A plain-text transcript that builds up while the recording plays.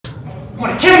I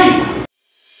want to kill you!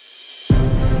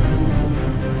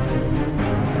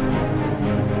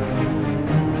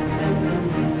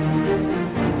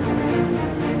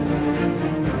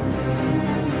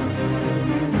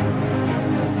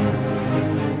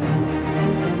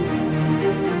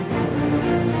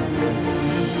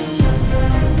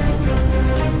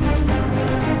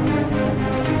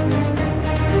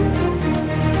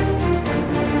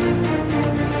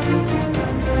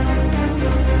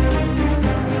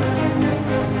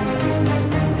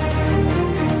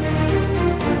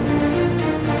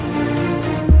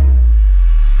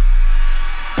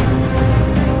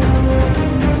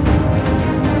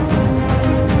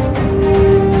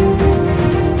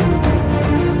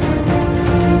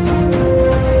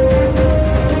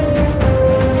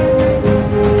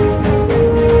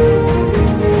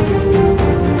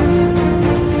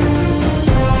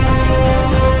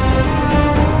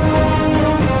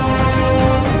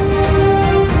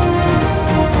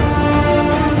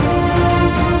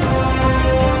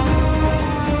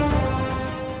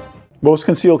 Most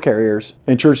concealed carriers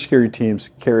and church security teams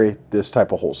carry this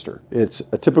type of holster. It's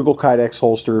a typical Kydex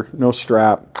holster, no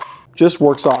strap, just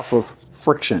works off of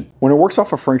friction. When it works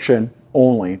off of friction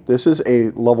only, this is a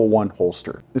level 1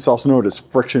 holster. It's also known as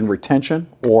friction retention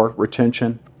or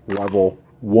retention level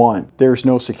 1. There's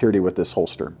no security with this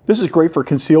holster. This is great for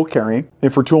concealed carrying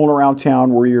and for tooling around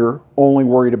town where you're only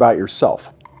worried about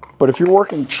yourself. But if you're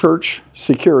working church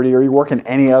security or you're working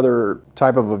any other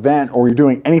type of event or you're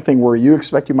doing anything where you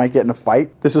expect you might get in a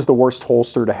fight, this is the worst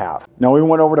holster to have. Now we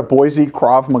went over to Boise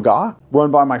Krav Maga, run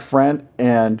by my friend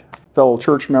and fellow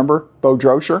church member, Bo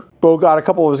Droscher. Bo got a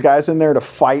couple of his guys in there to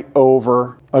fight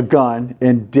over a gun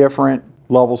in different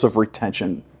levels of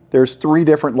retention. There's 3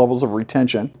 different levels of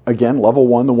retention. Again, level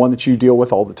 1, the one that you deal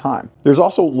with all the time. There's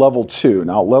also level 2.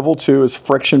 Now level 2 is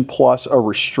friction plus a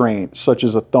restraint, such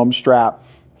as a thumb strap,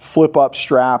 flip up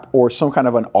strap, or some kind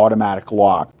of an automatic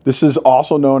lock. This is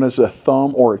also known as a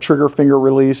thumb or a trigger finger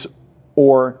release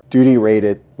or duty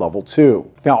rated level 2.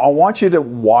 Now I want you to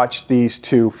watch these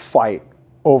two fight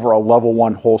over a level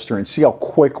 1 holster and see how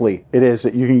quickly it is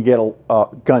that you can get a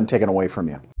gun taken away from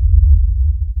you.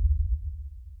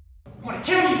 I want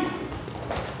to kill you!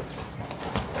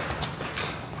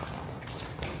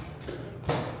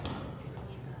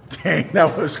 Dang,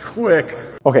 that was quick.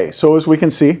 Okay, so as we can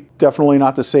see, definitely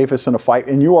not the safest in a fight,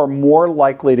 and you are more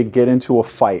likely to get into a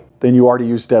fight than you are to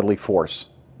use deadly force,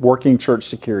 working church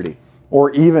security, or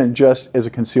even just as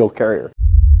a concealed carrier.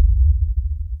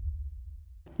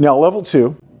 Now, level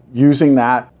 2, using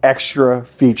that extra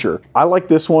feature. I like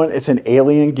this one. It's an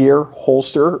Alien Gear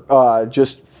holster,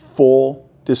 just full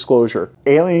disclosure.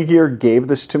 Alien Gear gave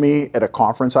this to me at a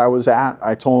conference I was at.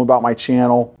 I told them about my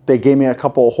channel. They gave me a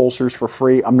couple of holsters for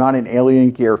free. I'm not an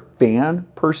Alien Gear fan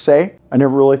per se. I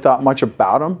never really thought much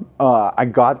about them. I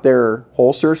got their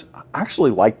holsters. I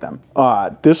actually like them.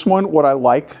 This one, what I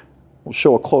like, we'll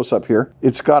show a close up here.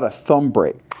 It's got a thumb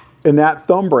brake. And that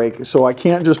thumb brake, so I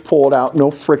can't just pull it out,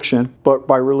 no friction, but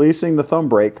by releasing the thumb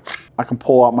brake, I can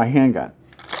pull out my handgun.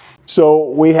 So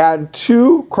we had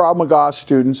 2 Krav Maga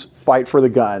students fight for the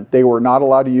gun. They were not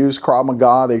allowed to use Krav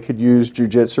Maga. They could use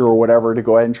jiu-jitsu or whatever to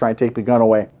go ahead and try and take the gun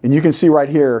away. And you can see right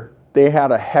here, they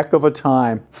had a heck of a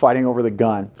time fighting over the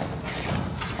gun.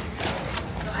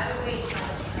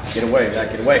 Get away,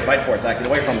 Zach, get away. Fight for it, Zach, get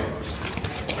away from him.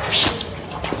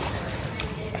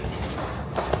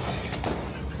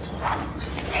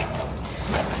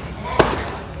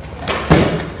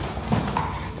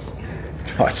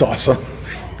 Oh, that's awesome.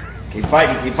 Keep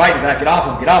fighting, Zach. Get off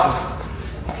him, get off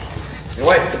him. Get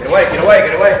away, get away, get away,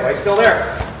 get away. Why are you still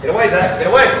there? Get away, Zach, get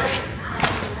away.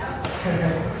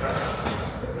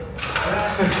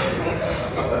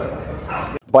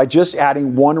 By just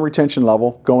adding 1 retention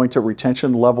level, going to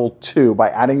retention level 2, by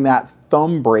adding that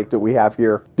thumb brake that we have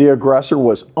here, the aggressor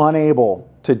was unable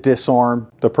to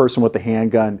disarm the person with the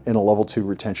handgun in a level 2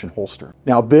 retention holster.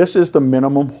 Now, this is the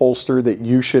minimum holster that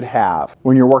you should have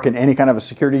when you're working any kind of a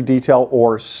security detail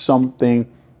or something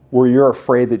where you're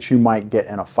afraid that you might get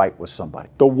in a fight with somebody.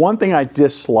 The one thing I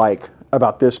dislike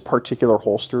about this particular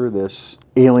holster, this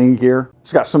Alien Gear,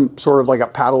 it's got some sort of like a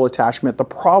paddle attachment. The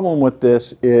problem with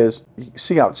this is you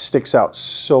see how it sticks out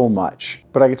so much.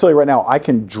 But I can tell you right now, I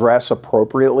can dress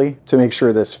appropriately to make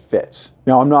sure this fits.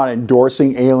 Now, I'm not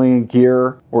endorsing Alien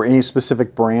Gear or any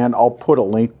specific brand. I'll put a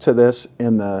link to this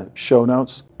in the show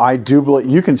notes. I do believe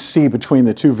you can see between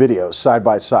the 2 videos side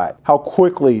by side how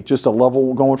quickly just a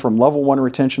level going from level 1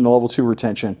 retention to level 2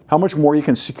 retention, how much more you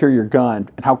can secure your gun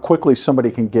and how quickly somebody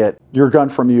can get your gun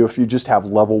from you if you just have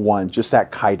level 1, just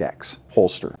that Kydex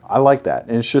holster. I like that.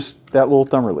 And it's just that little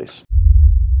thumb release.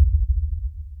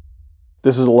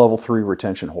 This is a level 3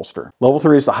 retention holster. Level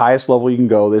 3 is the highest level you can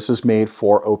go. This is made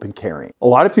for open carrying. A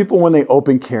lot of people, when they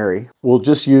open carry, will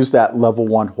just use that level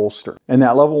 1 holster. And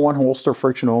that level 1 holster,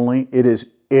 friction only, it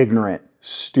is ignorant,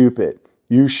 stupid.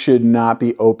 You should not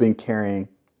be open carrying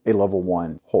a level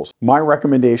 1 holster. My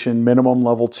recommendation, minimum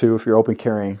level 2 if you're open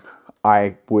carrying,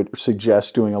 I would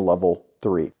suggest doing a level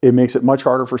 3. It makes it much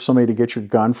harder for somebody to get your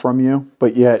gun from you,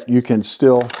 but yet you can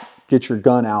still get your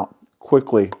gun out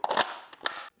quickly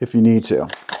if you need to.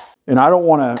 And I don't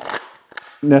want to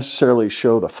necessarily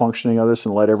show the functioning of this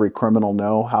and let every criminal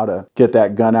know how to get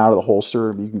that gun out of the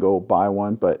holster. You can go buy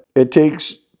one, but it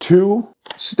takes 2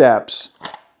 steps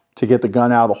to get the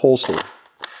gun out of the holster.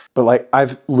 But like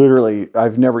I've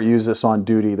never used this on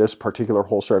duty, this particular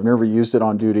holster. I've never used it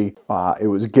on duty. It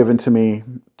was given to me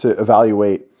to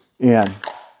evaluate, and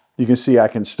you can see I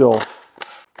can still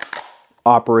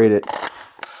operate it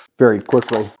very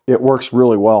quickly. It works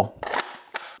really well.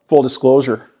 Full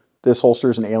disclosure, this holster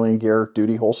is an Alien Gear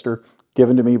duty holster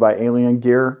given to me by Alien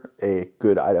Gear, a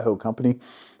good Idaho company.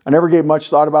 I never gave much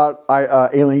thought about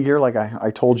Alien Gear, like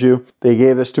I told you. They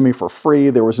gave this to me for free.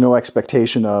 There was no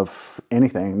expectation of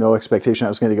anything, no expectation I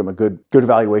was going to give them a good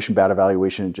evaluation, bad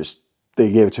evaluation. Just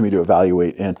they gave it to me to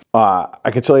evaluate. And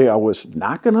I can tell you I was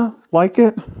not going to like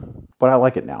it, but I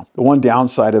like it now. The one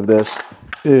downside of this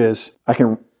is I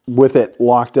can, with it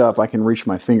locked up, I can reach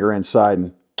my finger inside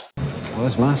and well,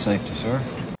 that's my safety, sir.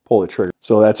 Pull the trigger.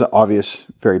 So that's an obvious,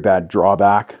 very bad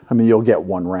drawback. I mean, you'll get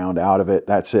 1 round out of it.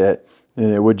 That's it.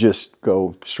 And it would just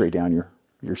go straight down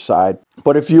your side.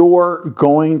 But if you're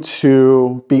going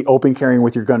to be open carrying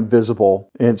with your gun visible,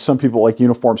 and some people like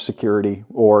uniform security,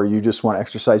 or you just want to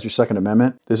exercise your Second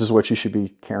Amendment, this is what you should be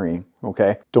carrying,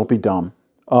 okay? Don't be dumb.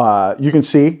 You can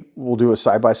see, we'll do a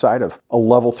side-by-side of a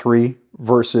level 3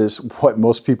 versus what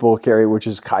most people carry, which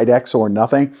is Kydex or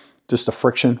nothing, just a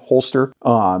friction holster.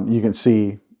 You can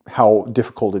see how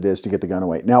difficult it is to get the gun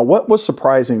away. Now, what was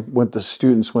surprising with the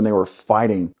students when they were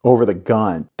fighting over the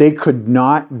gun, they could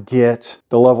not get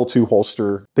the level 2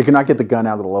 holster. They could not get the gun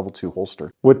out of the level 2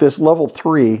 holster. With this level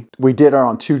 3, we did it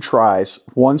on 2 tries.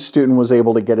 One student was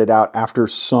able to get it out after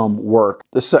some work.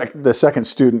 The second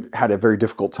student had a very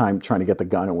difficult time trying to get the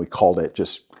gun, and we called it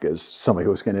just because somebody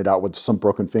was getting it out with some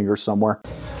broken finger somewhere.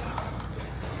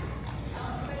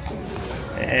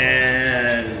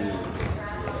 And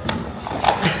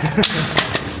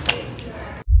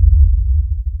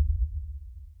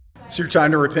It's your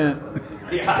time to repent.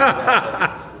 yeah.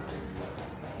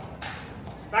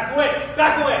 Back away!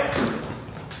 Back away!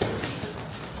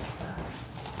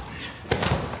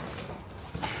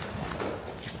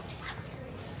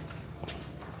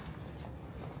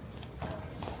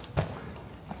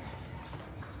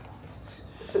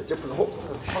 It's a different hole.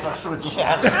 Oh, that's what you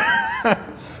have.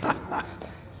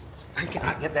 I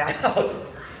cannot get that out.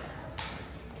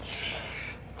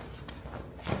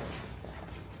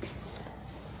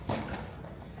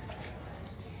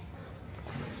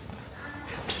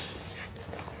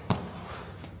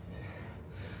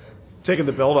 Taking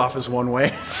the belt off is one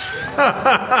way.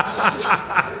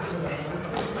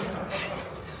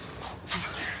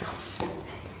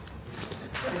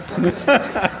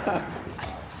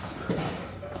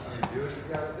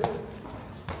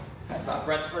 That's not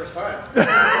Brett's first time.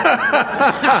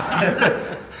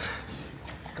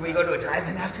 Can we go to a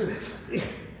drive-in after this? You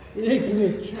didn't give me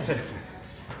a chance.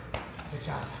 Good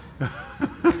job.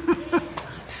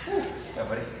 Yeah,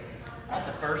 buddy. That's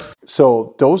a first.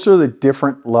 So those are the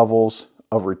different levels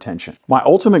of retention. My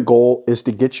ultimate goal is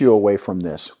to get you away from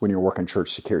this when you're working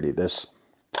church security, this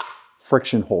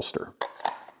friction holster.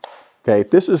 Okay,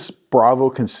 this is Bravo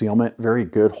Concealment, very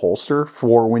good holster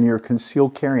for when you're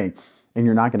concealed carrying and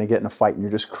you're not going to get in a fight and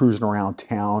you're just cruising around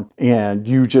town and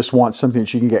you just want something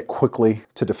that you can get quickly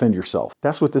to defend yourself.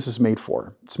 That's what this is made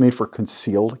for. It's made for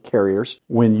concealed carriers.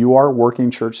 When you are working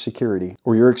church security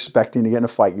or you're expecting to get in a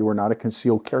fight, you are not a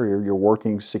concealed carrier, you're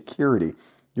working security.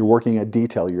 You're working a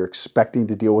detail, you're expecting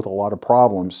to deal with a lot of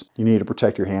problems. You need to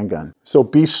protect your handgun. So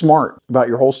be smart about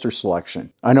your holster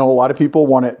selection. I know a lot of people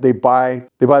want it, they buy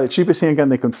the cheapest handgun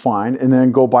they can find and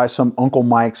then go buy some Uncle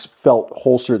Mike's felt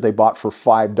holster they bought for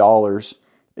 $5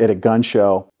 at a gun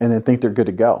show and then think they're good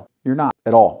to go. You're not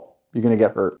at all. You're gonna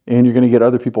get hurt and you're gonna get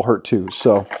other people hurt too.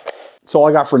 So that's all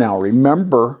I got for now.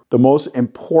 Remember, the most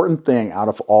important thing out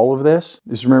of all of this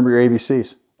is remember your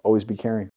ABCs. Always be carrying.